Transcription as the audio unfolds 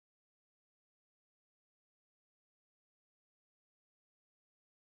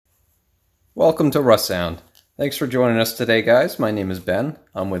Welcome to Russound. Thanks for joining us today, guys. My name is Ben.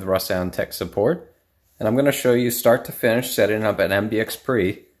 I'm with Russound Tech Support, and I'm going to show you start to finish setting up an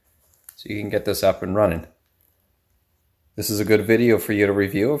MBX-PRE so you can get this up and running. This is a good video for you to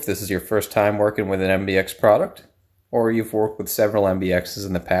review if this is your first time working with an MBX product, or you've worked with several MBXs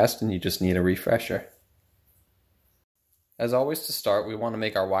in the past and you just need a refresher. As always, to start, we want to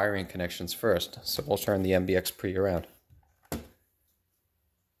make our wiring connections first, so we'll turn the MBX-PRE around.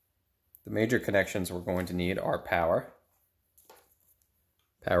 The major connections we're going to need are power.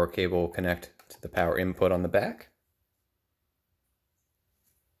 Power cable will connect to the power input on the back.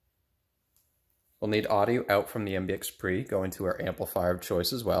 We'll need audio out from the MBX-PRE going to our amplifier of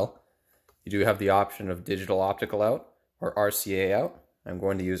choice as well. You do have the option of digital optical out or RCA out. I'm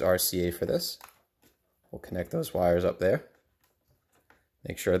going to use RCA for this. We'll connect those wires up there.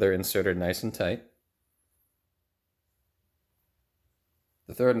 Make sure they're inserted nice and tight.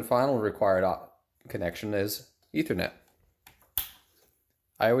 The third and final required connection is Ethernet.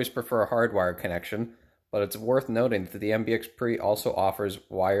 I always prefer a hardwired connection, but it's worth noting that the MBX-PRE also offers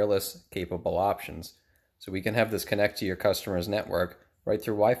wireless capable options. So we can have this connect to your customer's network right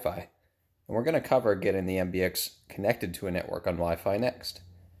through Wi-Fi. And we're going to cover getting the MBX connected to a network on Wi-Fi next.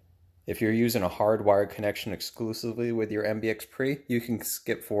 If you're using a hardwired connection exclusively with your MBX-PRE, you can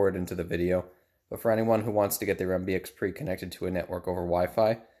skip forward into the video. But for anyone who wants to get their MBX-PRE connected to a network over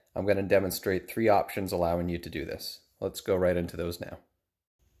Wi-Fi, I'm going to demonstrate 3 options allowing you to do this. Let's go right into those now.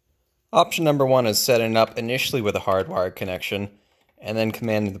 Option number 1 is setting up initially with a hardwired connection and then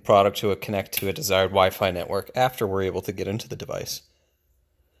commanding the product to connect to a desired Wi-Fi network after we're able to get into the device.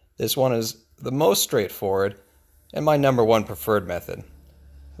 This one is the most straightforward and my number 1 preferred method.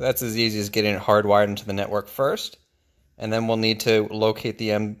 That's as easy as getting it hardwired into the network first, and then we'll need to locate the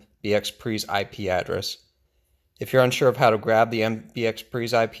MBX-PRE's IP address. If you're unsure of how to grab the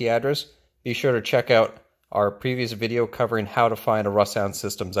MBX-PRE's IP address, be sure to check out our previous video covering how to find a Russound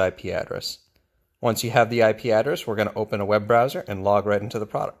system's IP address. Once you have the IP address, we're going to open a web browser and log right into the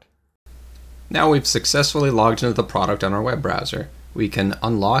product. Now we've successfully logged into the product on our web browser. We can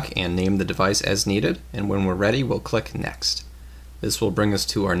unlock and name the device as needed, and when we're ready, we'll click Next. This will bring us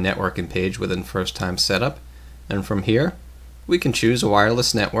to our networking page within First Time Setup, and from here, we can choose a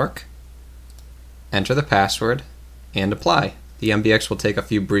wireless network, enter the password, and apply. The MBX will take a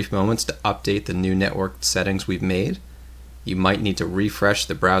few brief moments to update the new network settings we've made. You might need to refresh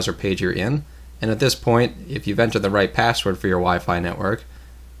the browser page you're in, and at this point, if you've entered the right password for your Wi-Fi network,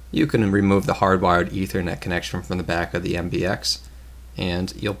 you can remove the hardwired Ethernet connection from the back of the MBX,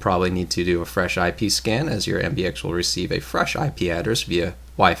 and you'll probably need to do a fresh IP scan as your MBX will receive a fresh IP address via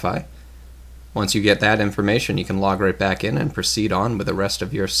Wi-Fi. Once you get that information, you can log right back in and proceed on with the rest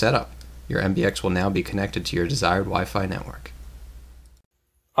of your setup. Your MBX will now be connected to your desired Wi-Fi network.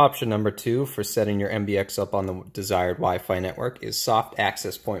 Option number 2 for setting your MBX up on the desired Wi-Fi network is soft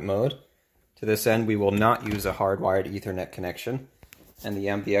access point mode. To this end, we will not use a hardwired Ethernet connection, and the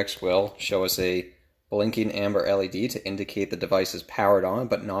MBX will show us a blinking amber LED to indicate the device is powered on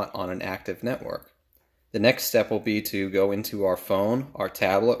but not on an active network. The next step will be to go into our phone, our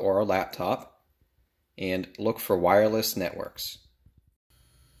tablet, or our laptop and look for wireless networks.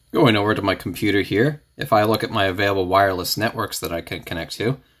 Going over to my computer here, if I look at my available wireless networks that I can connect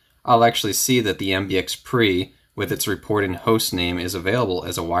to, I'll actually see that the MBX-PRE with its reporting host name is available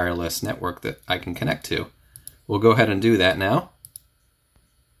as a wireless network that I can connect to. We'll go ahead and do that now.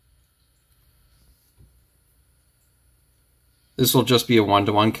 This will just be a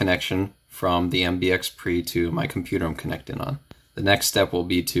one-to-one connection from the MBX-PRE to my computer I'm connecting on. The next step will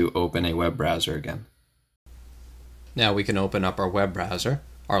be to open a web browser again. Now we can open up our web browser.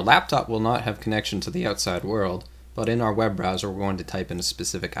 Our laptop will not have connection to the outside world, but in our web browser we're going to type in a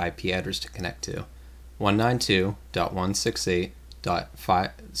specific IP address to connect to.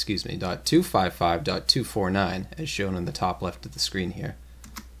 192.168.255.249 as shown in the top left of the screen here.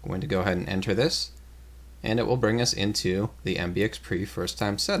 I'm going to go ahead and enter this, and it will bring us into the MBX-PRE First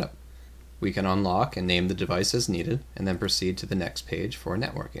Time Setup. We can unlock and name the device as needed, and then proceed to the next page for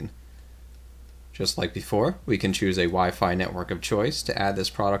networking. Just like before, we can choose a Wi-Fi network of choice to add this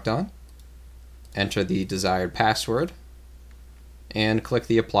product on, enter the desired password, and click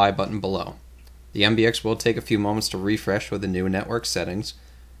the Apply button below. The MBX will take a few moments to refresh with the new network settings.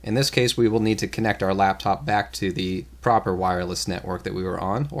 In this case, we will need to connect our laptop back to the proper wireless network that we were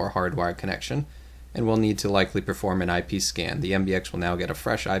on, or hardwired connection, and we'll need to likely perform an IP scan. The MBX will now get a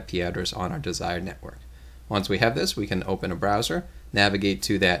fresh IP address on our desired network. Once we have this, we can open a browser, navigate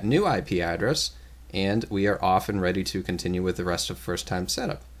to that new IP address, and we are off and ready to continue with the rest of First Time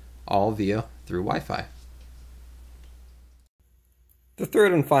Setup, all through Wi-Fi. The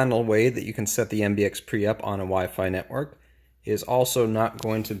third and final way that you can set the MBX-PRE up on a Wi-Fi network is also not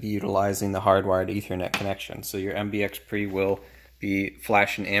going to be utilizing the hardwired Ethernet connection. So your MBX-PRE will be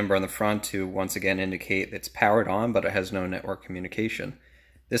flashing amber on the front to once again indicate it's powered on, but it has no network communication.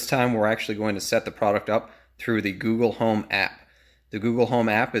 This time we're actually going to set the product up through the Google Home app. The Google Home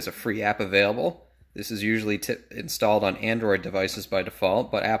app is a free app available. This is usually installed on Android devices by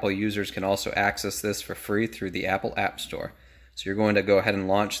default, but Apple users can also access this for free through the Apple App Store. So you're going to go ahead and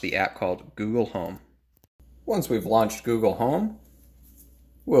launch the app called Google Home. Once we've launched Google Home,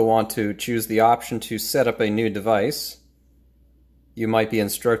 we'll want to choose the option to set up a new device. You might be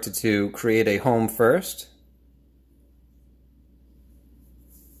instructed to create a home first.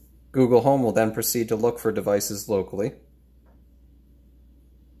 Google Home will then proceed to look for devices locally.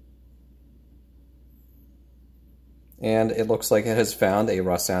 And it looks like it has found a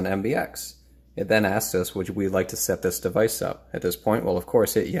Russound MBX. It then asks us, would we like to set this device up? At this point, we'll of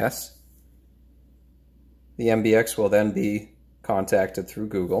course hit yes. The MBX will then be contacted through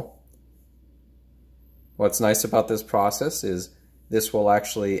Google. What's nice about this process is this will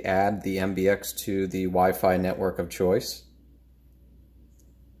actually add the MBX to the Wi-Fi network of choice.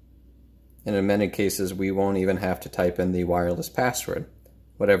 And in many cases, we won't even have to type in the wireless password.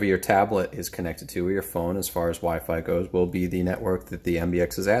 Whatever your tablet is connected to, or your phone as far as Wi-Fi goes, will be the network that the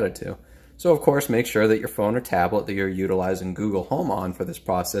MBX is added to. So of course, make sure that your phone or tablet that you're utilizing Google Home on for this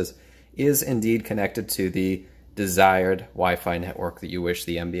process is indeed connected to the desired Wi-Fi network that you wish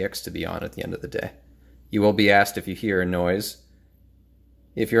the MBX to be on at the end of the day. You will be asked if you hear a noise.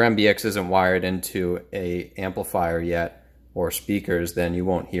 If your MBX isn't wired into an amplifier yet or speakers, then you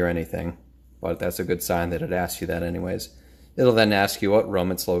won't hear anything. But that's a good sign that it asks you that anyways. It'll then ask you what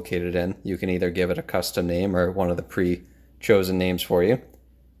room it's located in. You can either give it a custom name or one of the pre-chosen names for you.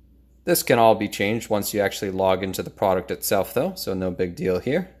 This can all be changed once you actually log into the product itself though, so no big deal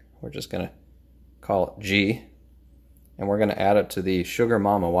here. We're just going to call it G, and we're going to add it to the Sugar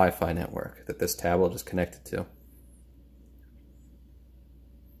Mama Wi-Fi network that this tablet is connected to.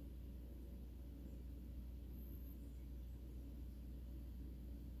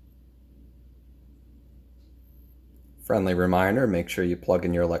 Friendly reminder, make sure you plug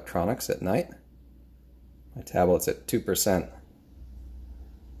in your electronics at night. My tablet's at 2%.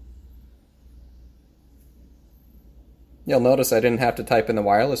 You'll notice I didn't have to type in the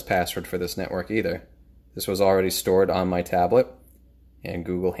wireless password for this network either. This was already stored on my tablet, and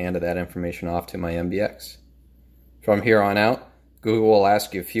Google handed that information off to my MBX. From here on out, Google will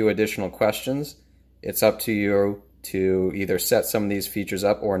ask you a few additional questions. It's up to you to either set some of these features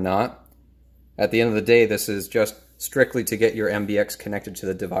up or not. At the end of the day, this is just strictly to get your MBX connected to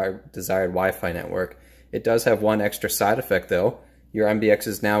the desired Wi-Fi network. It does have one extra side effect though. Your MBX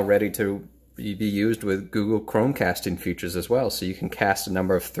is now ready to be used with Google Chromecasting features as well, so you can cast a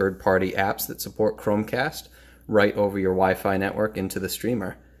number of third-party apps that support Chromecast right over your Wi-Fi network into the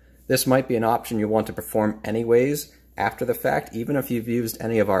streamer. This might be an option you want to perform anyways after the fact, even if you've used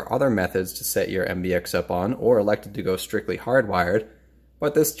any of our other methods to set your MBX up on or elected to go strictly hardwired,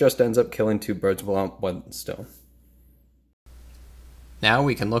 but this just ends up killing two birds with one stone. Now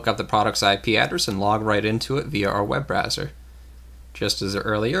we can look up the product's IP address and log right into it via our web browser. Just as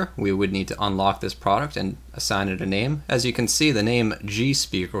earlier, we would need to unlock this product and assign it a name. As you can see, the name G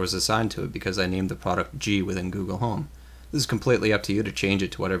Speaker was assigned to it because I named the product G within Google Home. This is completely up to you to change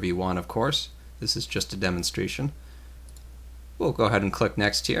it to whatever you want, of course. This is just a demonstration. We'll go ahead and click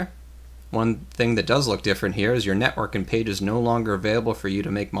Next here. One thing that does look different here is your networking page is no longer available for you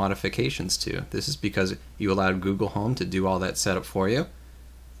to make modifications to. This is because you allowed Google Home to do all that setup for you.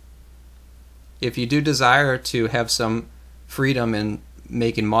 If you do desire to have some freedom in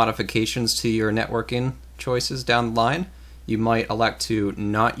making modifications to your networking choices down the line, you might elect to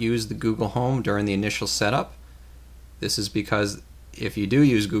not use the Google Home during the initial setup. This is because if you do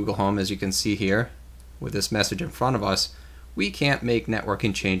use Google Home, as you can see here with this message in front of us, we can't make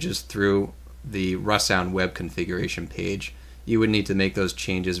networking changes through the Russound web configuration page. You would need to make those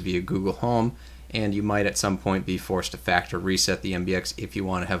changes via Google Home, and you might at some point be forced to factory reset the MBX if you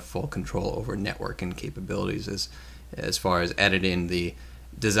want to have full control over networking capabilities as far as editing the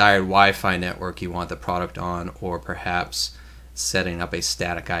desired Wi-Fi network you want the product on, or perhaps setting up a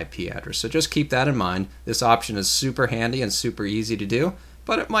static IP address. So just keep that in mind. This option is super handy and super easy to do,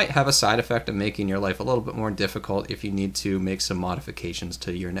 but it might have a side effect of making your life a little bit more difficult if you need to make some modifications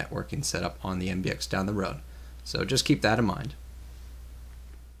to your networking setup on the MBX down the road. So just keep that in mind.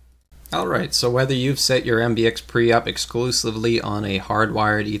 Alright, so whether you've set your MBX-PRE up exclusively on a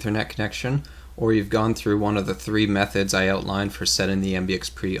hardwired Ethernet connection, or you've gone through one of the three methods I outlined for setting the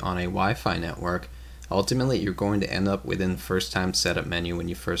MBX-PRE on a Wi-Fi network, Ultimately, you're going to end up within the first time setup menu when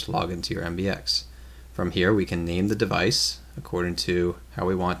you first log into your MBX. From here, we can name the device according to how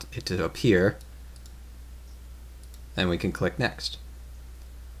we want it to appear, and we can click Next.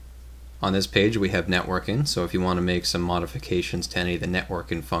 On this page, we have networking, so if you want to make some modifications to any of the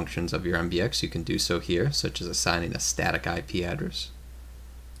networking functions of your MBX, you can do so here, such as assigning a static IP address.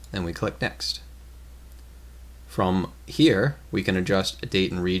 Then we click Next. From here, we can adjust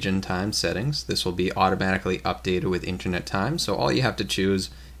date and region time settings. This will be automatically updated with internet time, so all you have to choose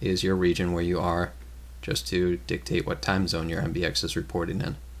is your region where you are, just to dictate what time zone your MBX is reporting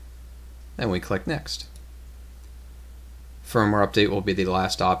in. Then we click Next. Firmware update will be the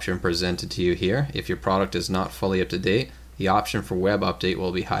last option presented to you here. If your product is not fully up to date, the option for web update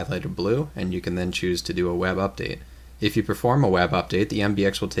will be highlighted blue, and you can then choose to do a web update. If you perform a web update, the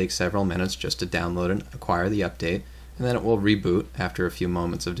MBX will take several minutes just to download and acquire the update, and then it will reboot after a few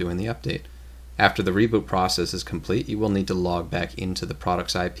moments of doing the update. After the reboot process is complete, you will need to log back into the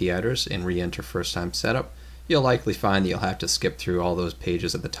product's IP address and re-enter first time setup. You'll likely find that you'll have to skip through all those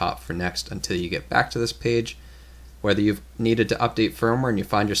pages at the top for next until you get back to this page. Whether you've needed to update firmware and you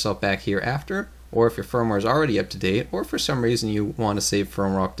find yourself back here after, or if your firmware is already up to date, or for some reason you want to save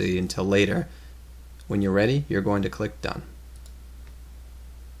firmware update until later, when you're ready, you're going to click Done.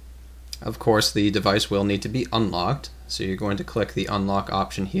 Of course, the device will need to be unlocked, so you're going to click the Unlock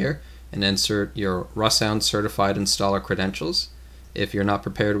option here and insert your Russound certified installer credentials. If you're not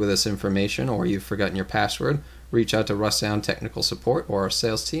prepared with this information or you've forgotten your password, reach out to Russound technical support or our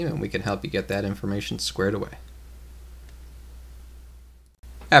sales team and we can help you get that information squared away.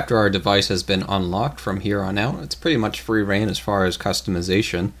 After our device has been unlocked, from here on out, it's pretty much free reign as far as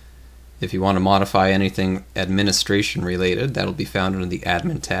customization. If you want to modify anything administration related, that'll be found under the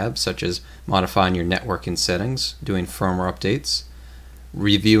Admin tab, such as modifying your networking settings, doing firmware updates,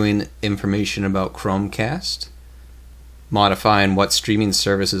 reviewing information about Chromecast, modifying what streaming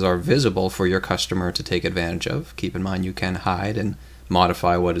services are visible for your customer to take advantage of. Keep in mind you can hide and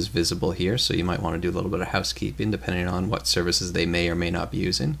modify what is visible here, so you might want to do a little bit of housekeeping depending on what services they may or may not be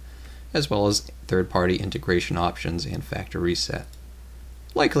using, as well as third-party integration options and factory reset.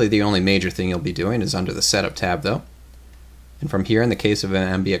 Likely the only major thing you'll be doing is under the Setup tab though. And from here, in the case of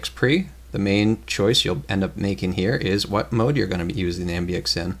an MBX-PRE, the main choice you'll end up making here is what mode you're going to be using the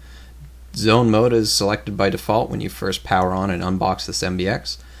MBX in. Zone mode is selected by default when you first power on and unbox this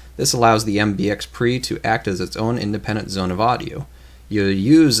MBX. This allows the MBX-PRE to act as its own independent zone of audio. You'll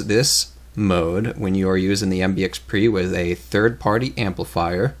use this mode when you are using the MBX-PRE with a third-party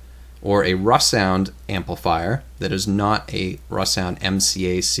amplifier or a Russound amplifier that is not a Russound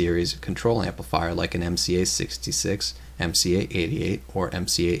MCA series control amplifier like an MCA66, MCA88, or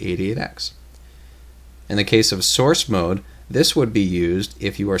MCA88X. In the case of source mode, this would be used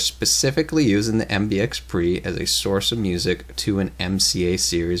if you are specifically using the MBX-PRE as a source of music to an MCA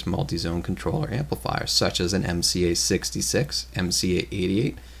series multi-zone controller amplifier, such as an MCA66,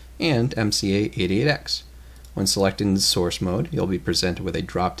 MCA88, and MCA88X. When selecting the source mode, you'll be presented with a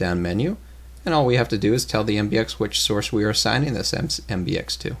drop-down menu, and all we have to do is tell the MBX which source we are assigning this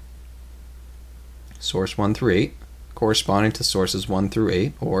MBX to. Source 1 through 8, corresponding to sources 1 through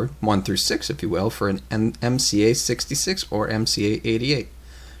 8, or 1 through 6 if you will, for an MCA66 or MCA88.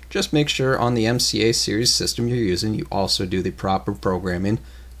 Just make sure on the MCA series system you're using you also do the proper programming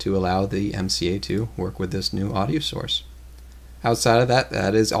to allow the MCA to work with this new audio source. Outside of that,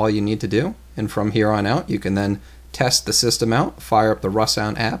 that is all you need to do, and from here on out you can then test the system out, fire up the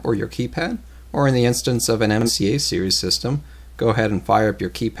Russound app or your keypad, or in the instance of an MCA series system, go ahead and fire up your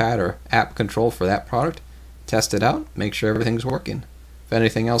keypad or app control for that product, test it out, make sure everything's working. If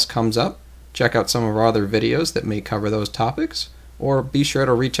anything else comes up, check out some of our other videos that may cover those topics, or be sure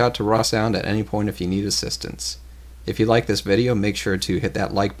to reach out to Russound at any point if you need assistance. If you like this video, make sure to hit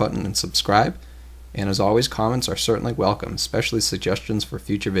that like button and subscribe, and as always, comments are certainly welcome, especially suggestions for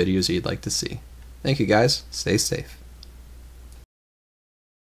future videos you'd like to see. Thank you guys, stay safe.